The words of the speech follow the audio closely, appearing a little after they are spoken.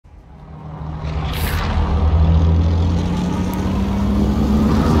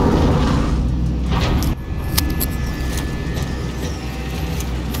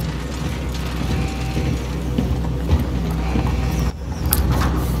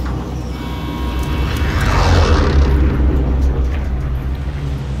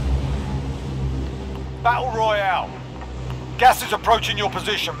Enemies approaching your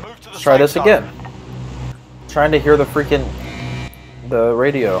position. Move to the Let's try this zone. again. Trying to hear the freaking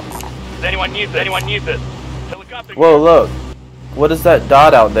radio. Does anyone need this? Anyone need this? Helicopter. Whoa, look. What is that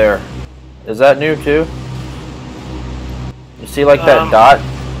dot out there? Is that new too? You see like that dot?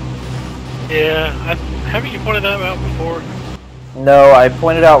 Yeah, haven't you pointed that out before? No, I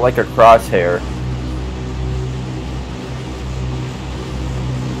pointed out like a crosshair.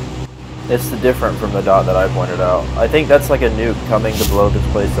 It's different from the dot that I pointed out. I think that's like a nuke coming to blow this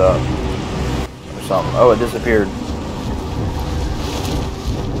place up. Or something. Oh, it disappeared.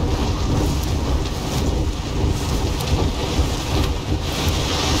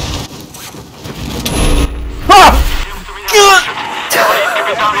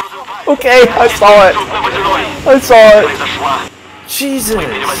 Okay, I saw it. I saw it. Jesus.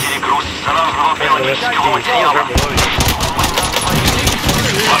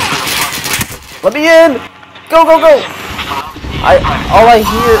 Let me in. Go, go, go. All I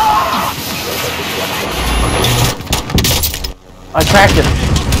hear. I cracked him.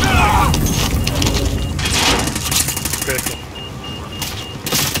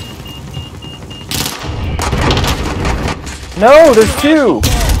 No, there's two.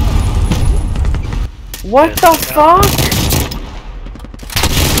 What the fuck?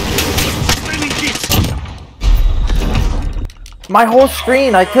 My whole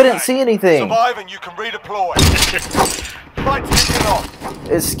screen, I couldn't see anything. Survive and you can redeploy. Fight's kicking off.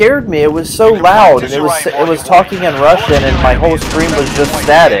 It scared me. It was so loud, and it was talking in Russian, and my whole screen was just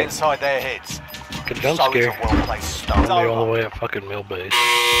static. Inside their heads. Good jump scare. Only all the way at fucking mill base.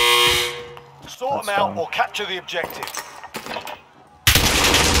 Sort them out or capture the objective.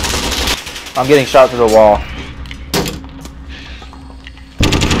 I'm getting shot through the wall.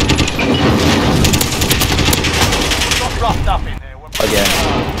 Got roughed up in there. Again.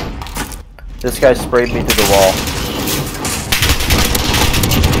 This guy sprayed me through the wall.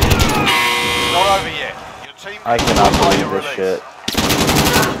 Not over yet. Your team I cannot believe this shit.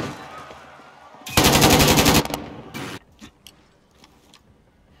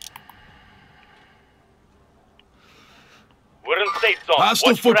 We're in safe zone.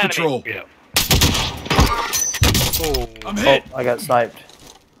 Hostile foot patrol. Yeah. I'm hit. Oh, I got sniped.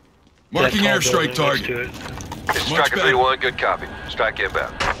 Marking airstrike target. It's Striker 3-1, good copy. Strike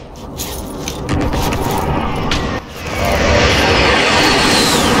inbound.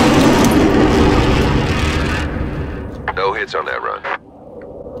 No hits on that run.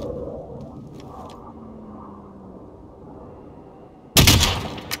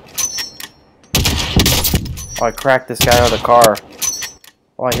 Oh, I cracked this guy out of the car.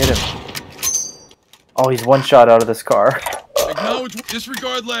 Oh, I hit him. Oh, he's one shot out of this car. Acknowledge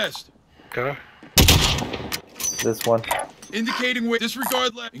disregard last. Okay. This one. Indicating where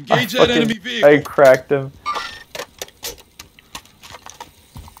disregard last. Engage that enemy vehicle. I cracked him.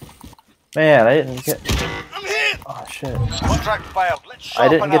 Man, I didn't get. I'm hit. Oh shit. Contract failed. Let's I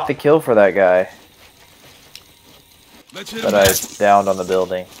didn't get the kill for that guy Let's hit that I downed on the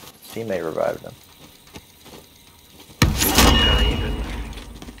building. Teammate revived him.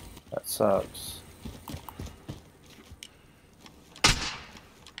 That sucks.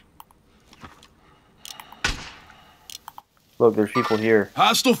 Look, there's people here.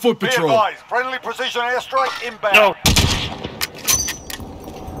 Hostile foot Be patrol. advised, friendly precision airstrike inbound. No.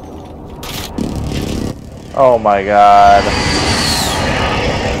 Oh my god.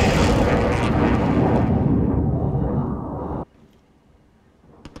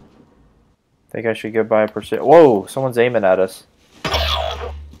 Think I should go buy a percent. Whoa, someone's aiming at us.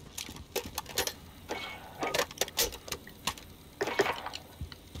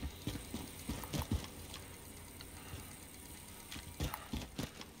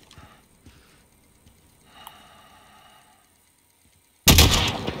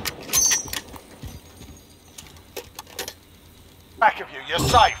 Back of you, you're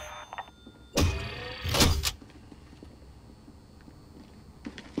safe.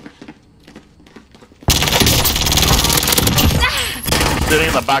 Sitting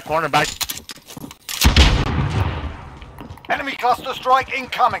in the back corner, back. Enemy cluster strike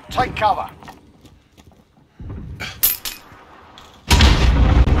incoming. Take cover.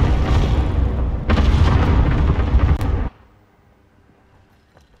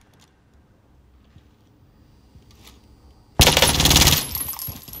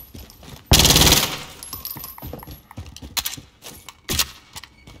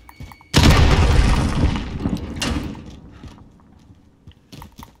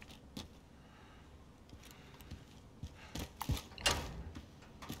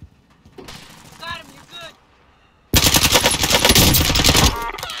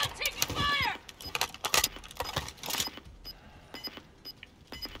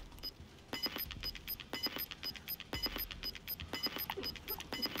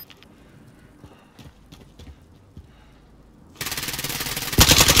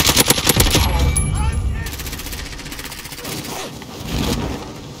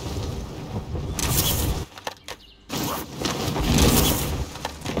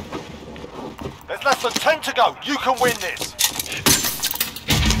 There's less than 10 to go. You can win this.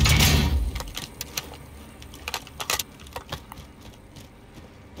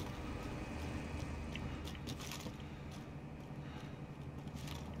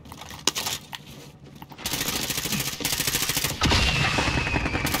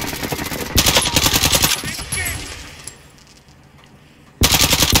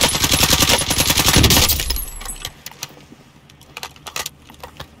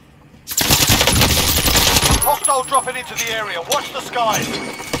 Hostile dropping into the area. Watch the skies.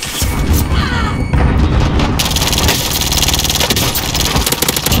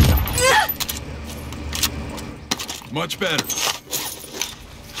 Much better.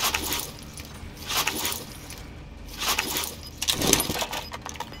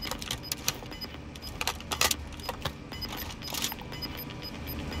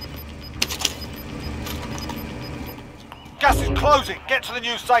 Gas is closing. Get to the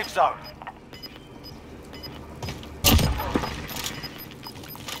new safe zone.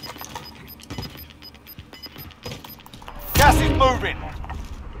 Gas is moving.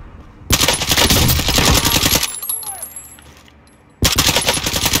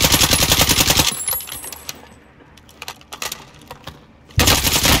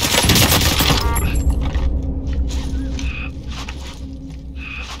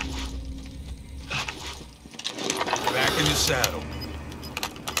 Back in the saddle.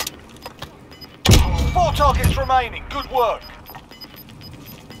 4 targets remaining. Good work.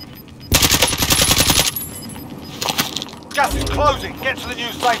 Gas is closing. Get to the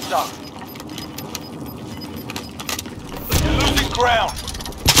new safe zone. You're losing ground.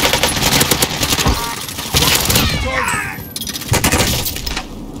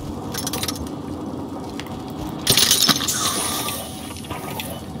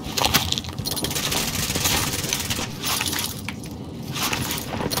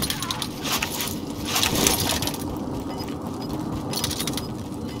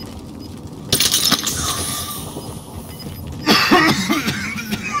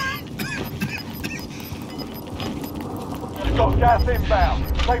 You've got gas inbound.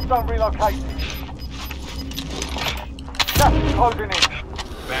 Safe zone relocated. Gas is closing in.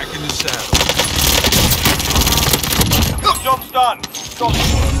 Back in the saddle. Job's done. Solid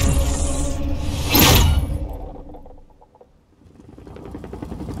work.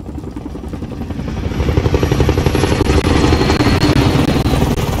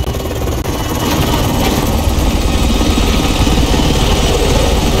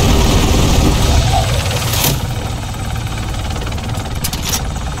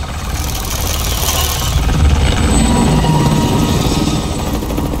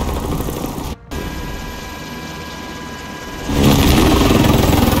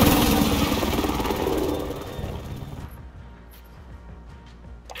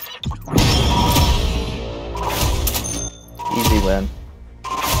 Easy win.